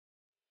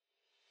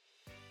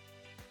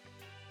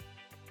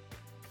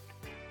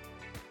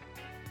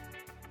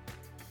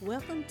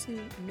Welcome to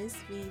Miss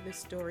V, the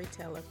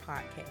Storyteller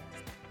podcast.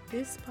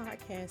 This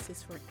podcast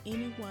is for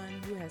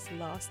anyone who has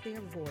lost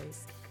their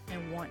voice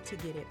and want to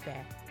get it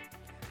back.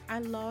 I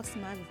lost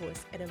my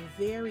voice at a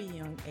very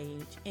young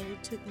age, and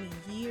it took me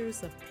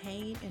years of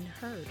pain and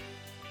hurt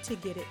to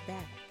get it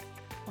back.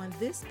 On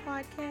this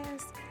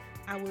podcast,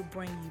 I will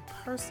bring you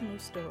personal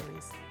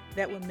stories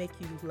that will make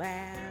you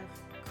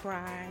laugh,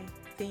 cry,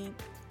 think,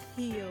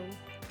 heal,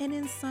 and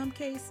in some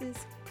cases,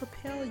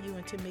 propel you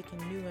into making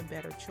new and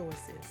better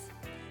choices.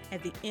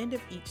 At the end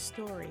of each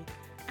story,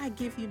 I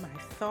give you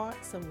my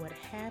thoughts of what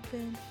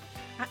happened.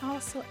 I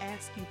also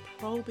ask you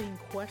probing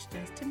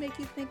questions to make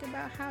you think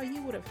about how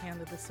you would have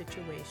handled the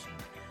situation.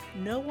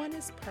 No one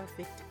is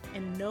perfect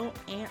and no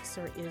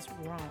answer is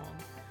wrong.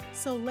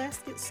 So let's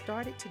get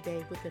started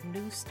today with a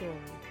new story.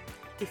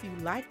 If you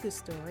like the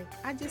story,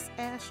 I just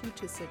ask you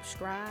to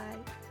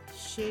subscribe,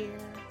 share,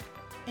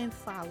 and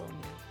follow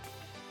me.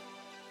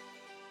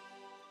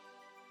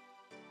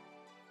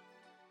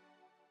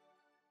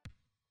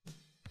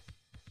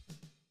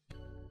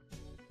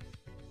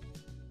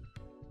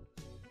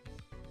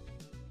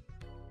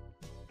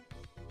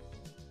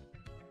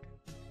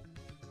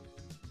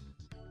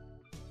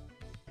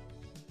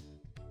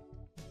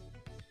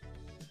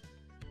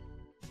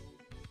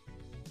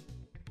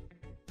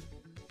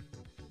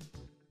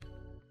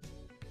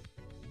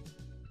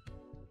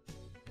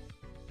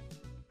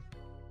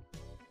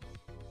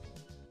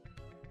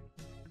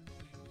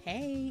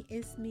 Hey,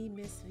 it's me,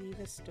 Miss V,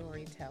 the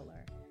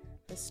Storyteller.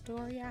 The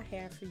story I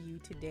have for you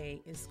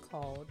today is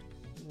called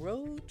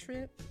Road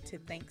Trip to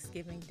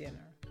Thanksgiving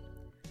Dinner.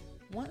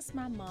 Once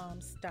my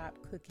mom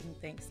stopped cooking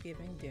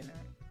Thanksgiving dinner,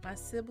 my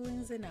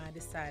siblings and I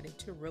decided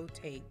to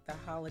rotate the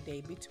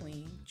holiday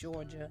between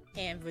Georgia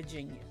and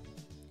Virginia.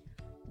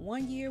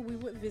 One year we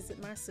would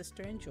visit my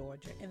sister in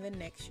Georgia, and the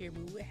next year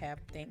we would have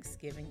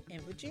Thanksgiving in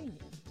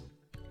Virginia.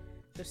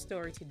 The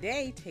story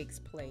today takes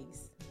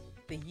place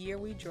the year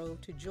we drove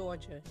to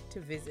Georgia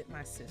to visit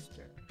my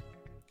sister.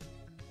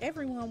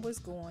 Everyone was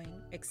going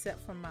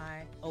except for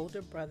my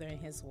older brother and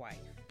his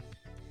wife.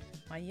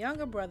 My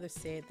younger brother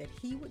said that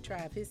he would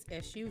drive his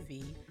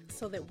SUV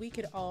so that we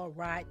could all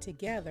ride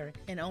together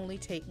and only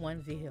take one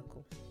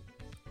vehicle.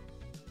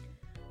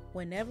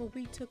 Whenever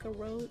we took a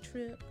road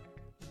trip,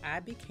 I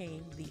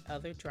became the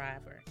other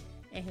driver,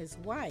 and his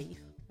wife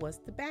was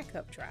the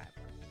backup driver.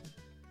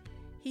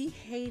 He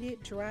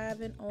hated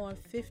driving on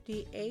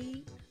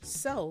 58,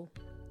 so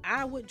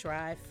I would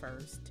drive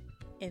first,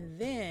 and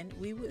then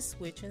we would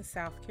switch in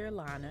South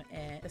Carolina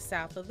at the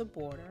south of the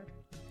border.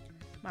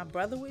 My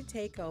brother would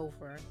take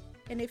over,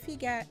 and if he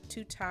got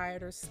too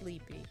tired or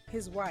sleepy,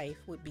 his wife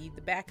would be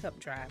the backup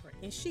driver,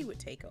 and she would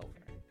take over.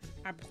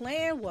 Our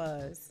plan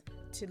was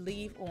to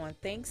leave on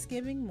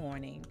Thanksgiving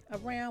morning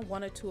around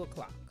 1 or 2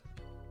 o'clock.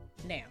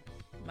 Now,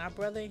 my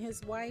brother and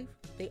his wife,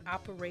 they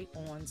operate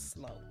on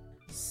slow.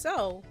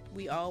 So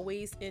we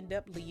always end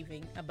up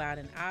leaving about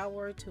an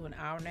hour to an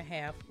hour and a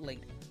half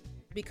later.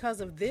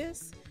 Because of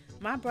this,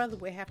 my brother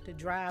would have to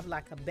drive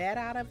like a bat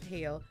out of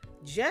hell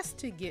just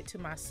to get to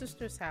my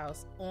sister's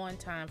house on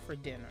time for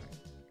dinner.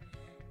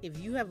 If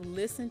you have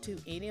listened to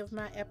any of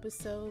my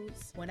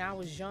episodes when I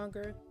was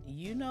younger,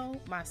 you know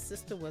my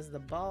sister was the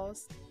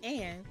boss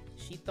and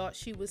she thought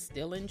she was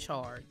still in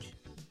charge.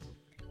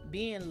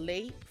 Being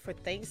late for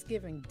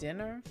Thanksgiving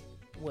dinner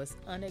was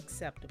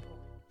unacceptable.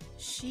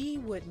 She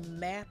would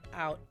map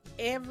out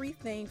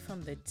everything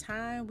from the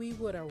time we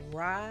would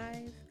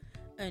arrive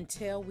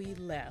until we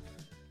left.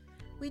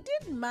 We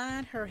didn't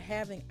mind her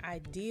having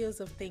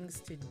ideas of things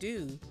to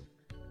do,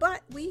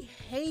 but we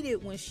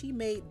hated when she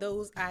made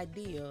those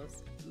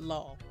ideas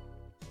law.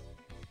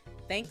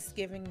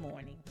 Thanksgiving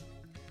morning,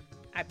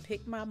 I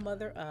picked my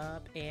mother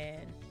up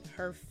and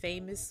her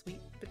famous sweet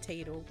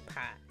potato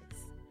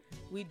pies.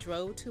 We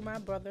drove to my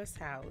brother's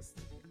house,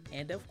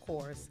 and of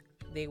course,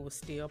 they were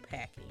still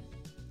packing.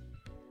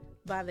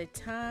 By the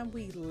time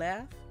we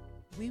left,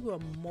 we were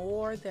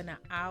more than an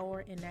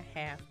hour and a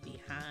half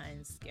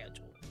behind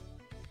schedule.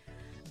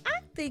 I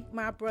think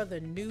my brother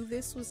knew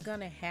this was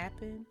going to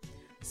happen,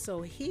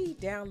 so he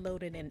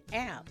downloaded an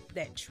app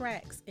that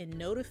tracks and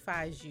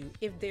notifies you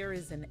if there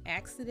is an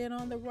accident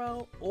on the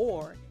road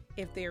or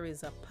if there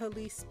is a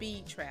police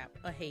speed trap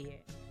ahead.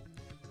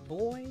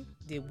 Boy,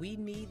 did we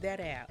need that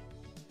app.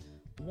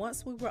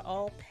 Once we were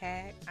all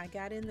packed, I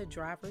got in the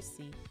driver's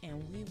seat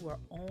and we were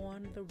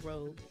on the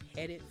road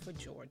headed for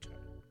Georgia.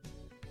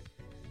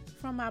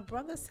 From my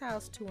brother's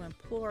house to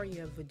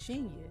Emporia,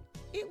 Virginia,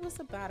 it was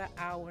about an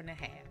hour and a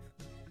half.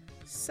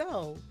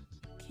 So,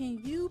 can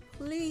you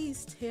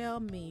please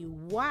tell me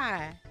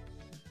why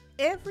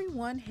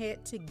everyone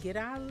had to get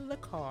out of the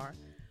car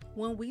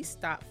when we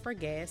stopped for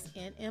gas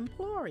in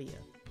Emporia?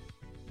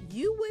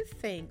 You would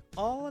think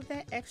all of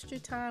that extra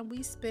time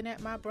we spent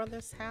at my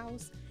brother's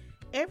house,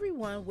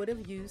 everyone would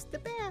have used the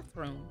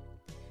bathroom.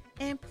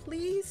 And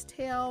please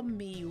tell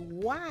me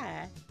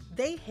why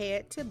they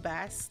had to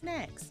buy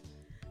snacks.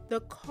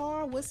 The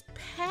car was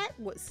packed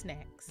with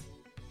snacks.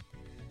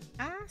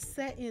 I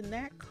sat in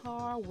that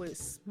car with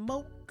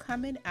smoke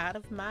coming out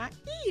of my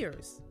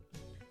ears.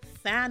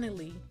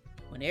 Finally,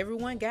 When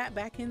everyone got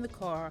back in the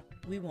car,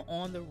 we were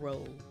on the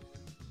road.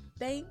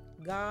 Thank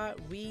God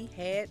we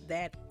had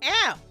that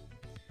app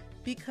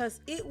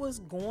because it was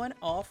going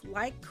off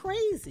like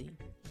crazy.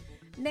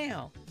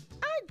 Now,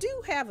 I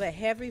do have a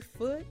heavy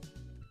foot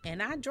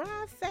and I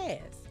drive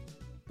fast,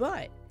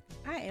 but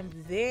I am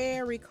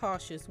very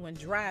cautious when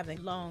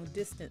driving long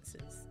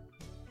distances.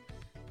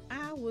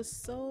 I was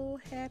so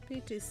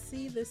happy to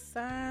see the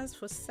signs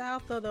for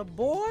south of the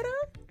border.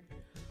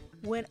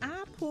 When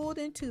I pulled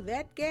into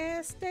that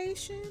gas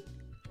station,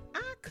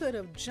 I could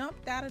have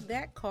jumped out of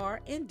that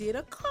car and did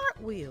a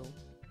cartwheel.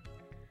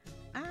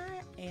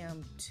 I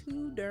am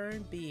too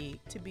darn big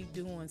to be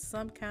doing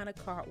some kind of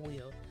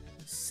cartwheel.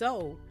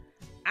 So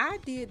I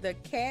did the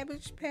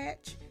Cabbage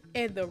Patch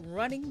and the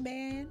Running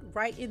Man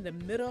right in the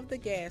middle of the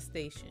gas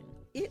station.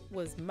 It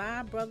was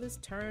my brother's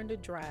turn to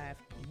drive.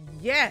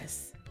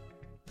 Yes!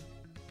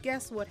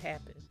 Guess what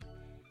happened?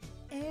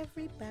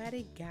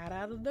 Everybody got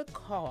out of the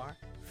car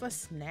for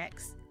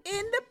snacks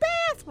in the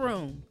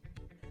bathroom.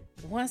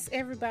 Once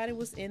everybody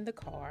was in the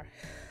car,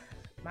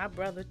 my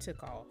brother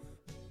took off.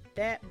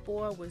 That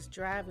boy was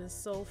driving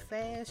so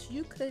fast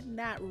you could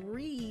not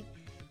read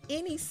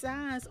any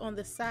signs on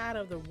the side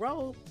of the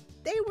road.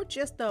 They were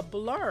just a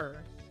blur.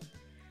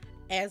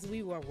 As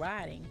we were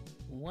riding,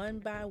 one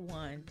by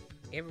one,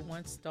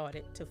 everyone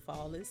started to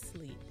fall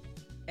asleep,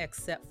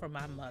 except for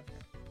my mother.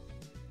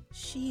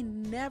 She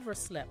never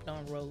slept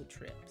on road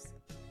trips.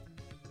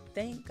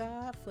 Thank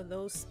God for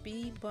those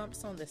speed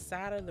bumps on the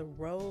side of the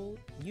road.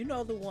 You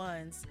know, the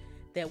ones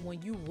that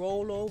when you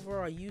roll over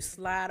or you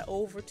slide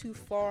over too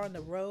far on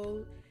the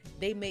road,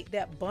 they make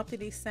that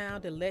bumpity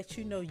sound to let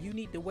you know you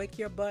need to wake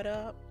your butt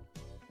up.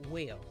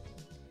 Well,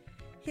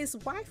 his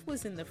wife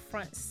was in the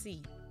front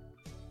seat,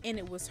 and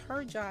it was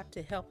her job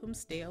to help him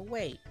stay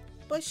awake,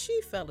 but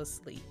she fell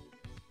asleep.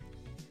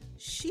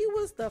 She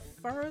was the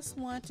first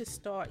one to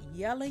start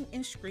yelling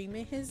and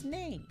screaming his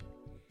name.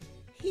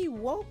 He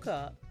woke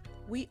up.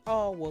 We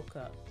all woke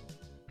up.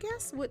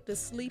 Guess what the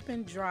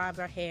sleeping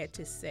driver had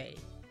to say?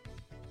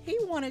 He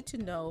wanted to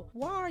know,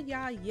 why are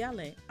y'all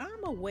yelling?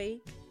 I'm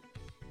awake.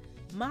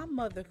 My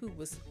mother, who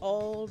was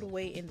all the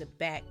way in the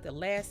back, the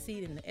last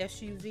seat in the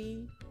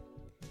SUV,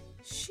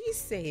 she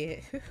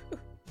said,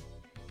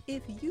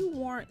 if you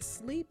weren't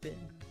sleeping,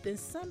 then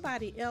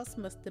somebody else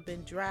must have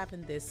been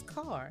driving this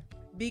car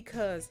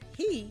because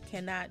he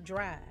cannot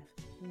drive.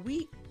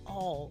 We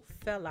all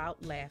fell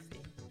out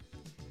laughing.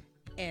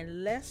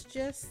 And let's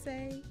just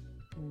say,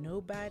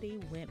 nobody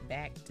went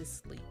back to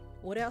sleep.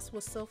 What else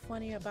was so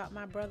funny about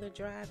my brother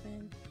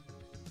driving?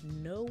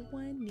 No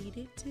one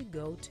needed to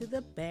go to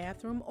the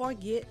bathroom or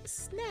get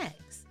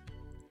snacks.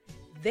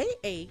 They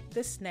ate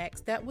the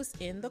snacks that was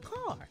in the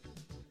car.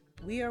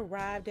 We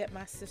arrived at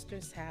my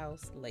sister's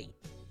house late,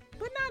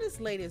 but not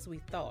as late as we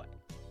thought.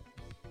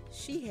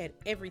 She had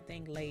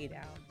everything laid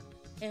out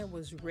and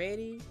was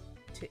ready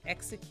to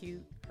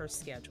execute her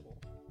schedule.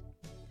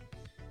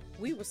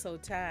 We were so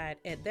tired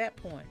at that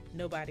point,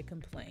 nobody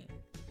complained.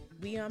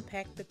 We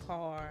unpacked the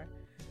car,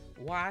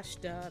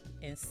 washed up,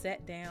 and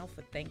sat down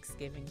for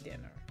Thanksgiving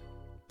dinner.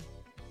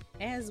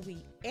 As we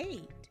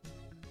ate,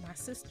 my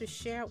sister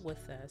shared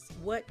with us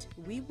what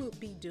we would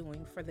be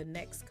doing for the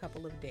next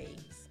couple of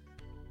days.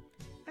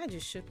 I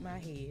just shook my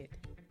head.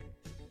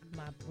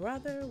 My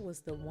brother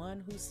was the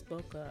one who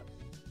spoke up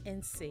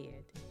and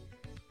said,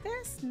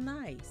 "That's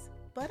nice,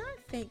 but I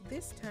think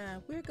this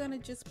time we're gonna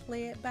just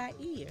play it by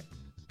ear."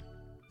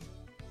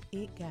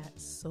 It got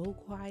so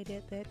quiet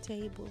at that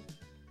table,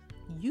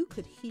 you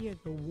could hear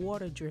the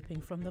water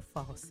dripping from the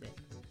faucet.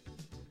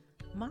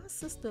 My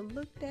sister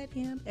looked at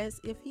him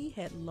as if he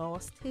had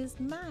lost his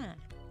mind.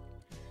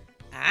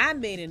 I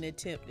made an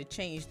attempt to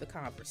change the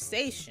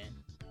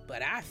conversation,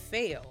 but I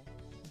failed.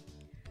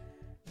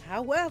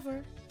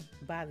 However,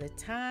 by the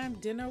time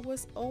dinner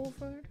was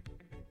over,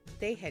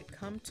 they had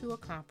come to a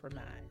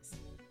compromise.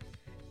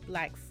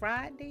 Like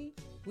Friday,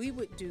 we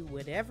would do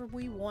whatever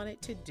we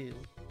wanted to do,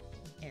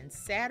 and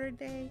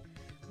Saturday,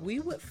 we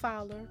would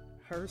follow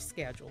her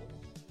schedule.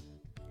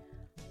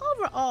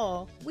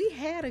 Overall, we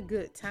had a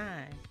good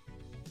time,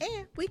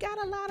 and we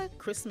got a lot of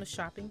Christmas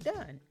shopping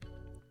done.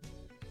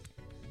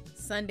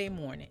 Sunday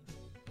morning,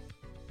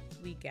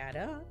 we got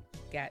up,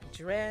 got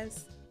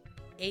dressed,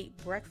 ate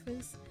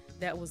breakfast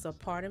that was a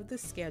part of the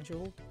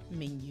scheduled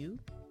menu,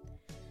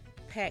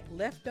 packed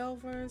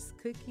leftovers,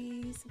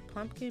 cookies,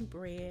 pumpkin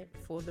bread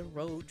for the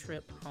road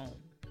trip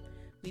home.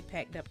 We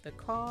packed up the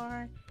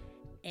car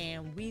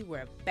and we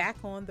were back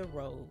on the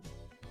road.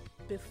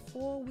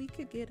 Before we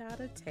could get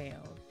out of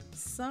town,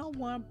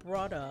 someone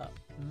brought up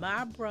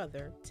my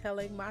brother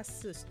telling my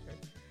sister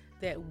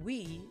that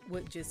we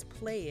would just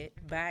play it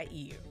by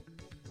ear.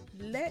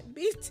 Let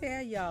me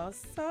tell y'all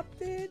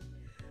something.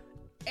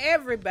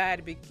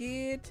 Everybody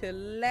began to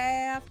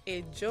laugh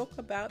and joke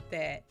about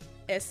that,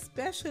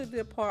 especially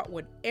the part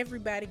when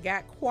everybody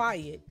got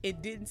quiet and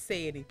didn't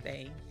say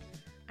anything.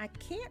 I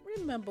can't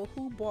remember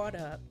who brought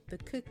up the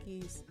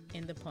cookies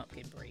and the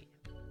pumpkin bread.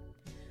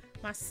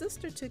 My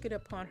sister took it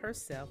upon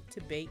herself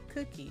to bake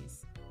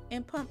cookies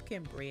and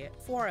pumpkin bread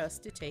for us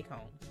to take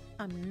home.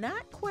 I'm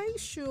not quite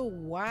sure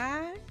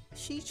why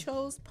she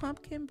chose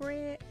pumpkin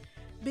bread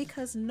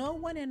because no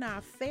one in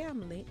our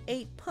family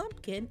ate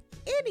pumpkin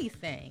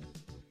anything.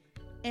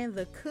 And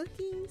the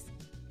cookies,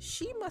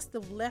 she must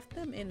have left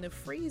them in the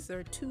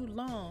freezer too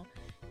long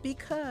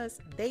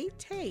because they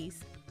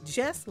taste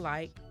just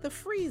like the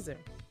freezer.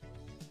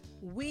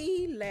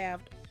 We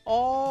laughed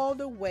all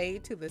the way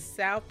to the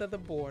south of the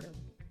border.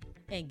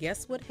 And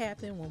guess what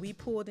happened when we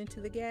pulled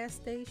into the gas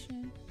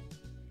station?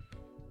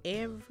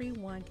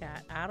 Everyone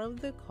got out of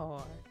the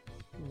car,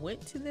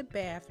 went to the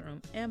bathroom,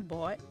 and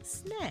bought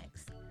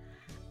snacks.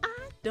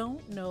 I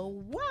don't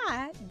know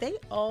why they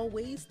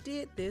always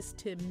did this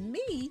to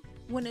me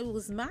when it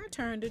was my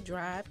turn to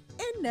drive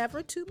and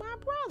never to my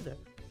brother.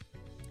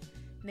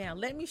 Now,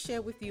 let me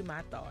share with you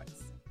my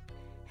thoughts.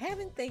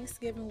 Having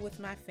Thanksgiving with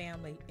my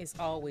family is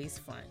always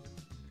fun,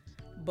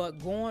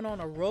 but going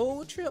on a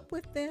road trip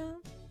with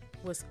them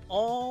was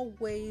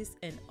always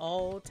an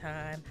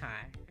all-time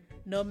high.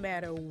 No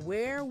matter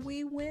where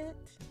we went,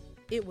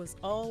 it was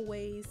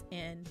always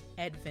an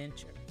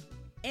adventure.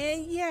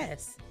 And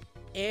yes,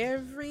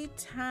 every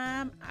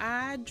time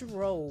I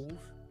drove,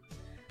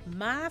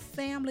 my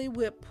family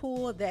would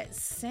pull that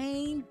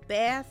same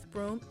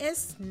bathroom and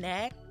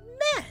snack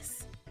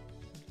mess.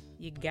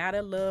 You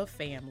gotta love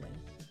family.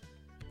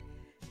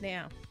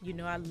 Now,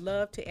 I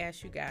love to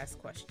ask you guys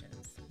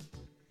questions.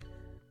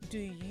 Do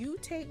you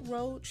take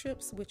road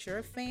trips with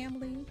your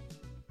family?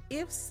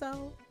 If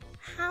so,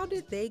 how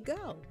did they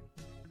go?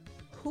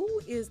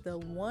 Who is the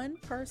one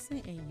person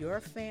in your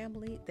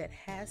family that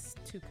has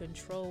to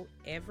control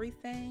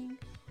everything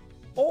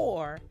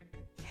or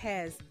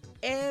has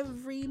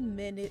every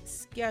minute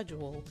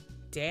scheduled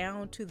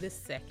down to the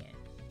second?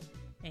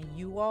 And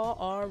you all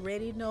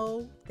already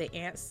know the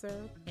answer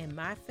in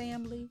my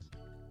family,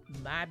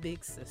 my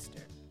big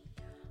sister.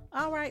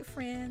 All right,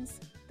 friends,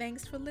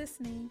 thanks for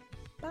listening.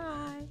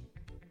 Bye.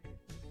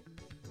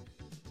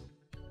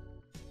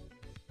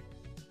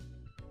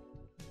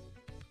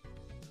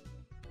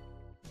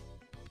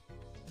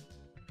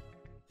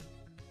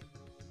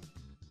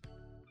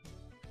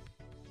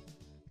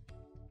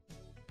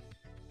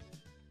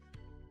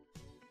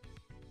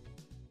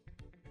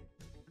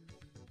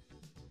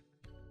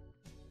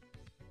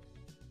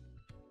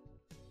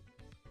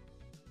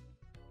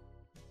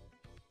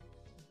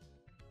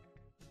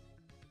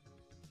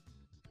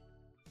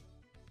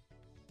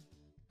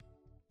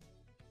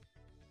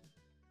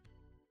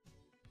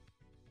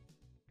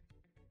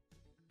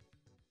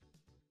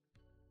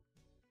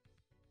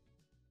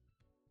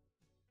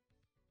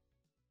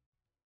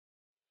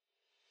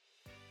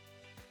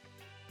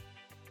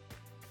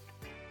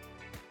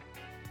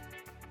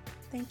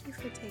 Thank you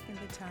for taking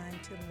the time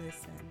to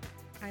listen.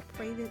 I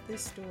pray that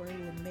this story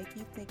will make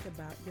you think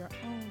about your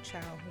own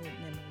childhood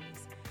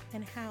memories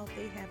and how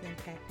they have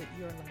impacted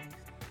your life.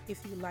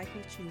 If you like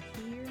what you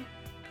hear,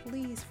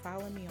 please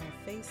follow me on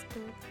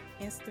Facebook,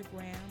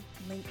 Instagram,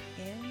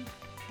 LinkedIn,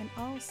 and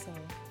also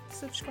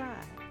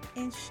subscribe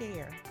and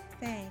share.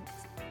 Thanks.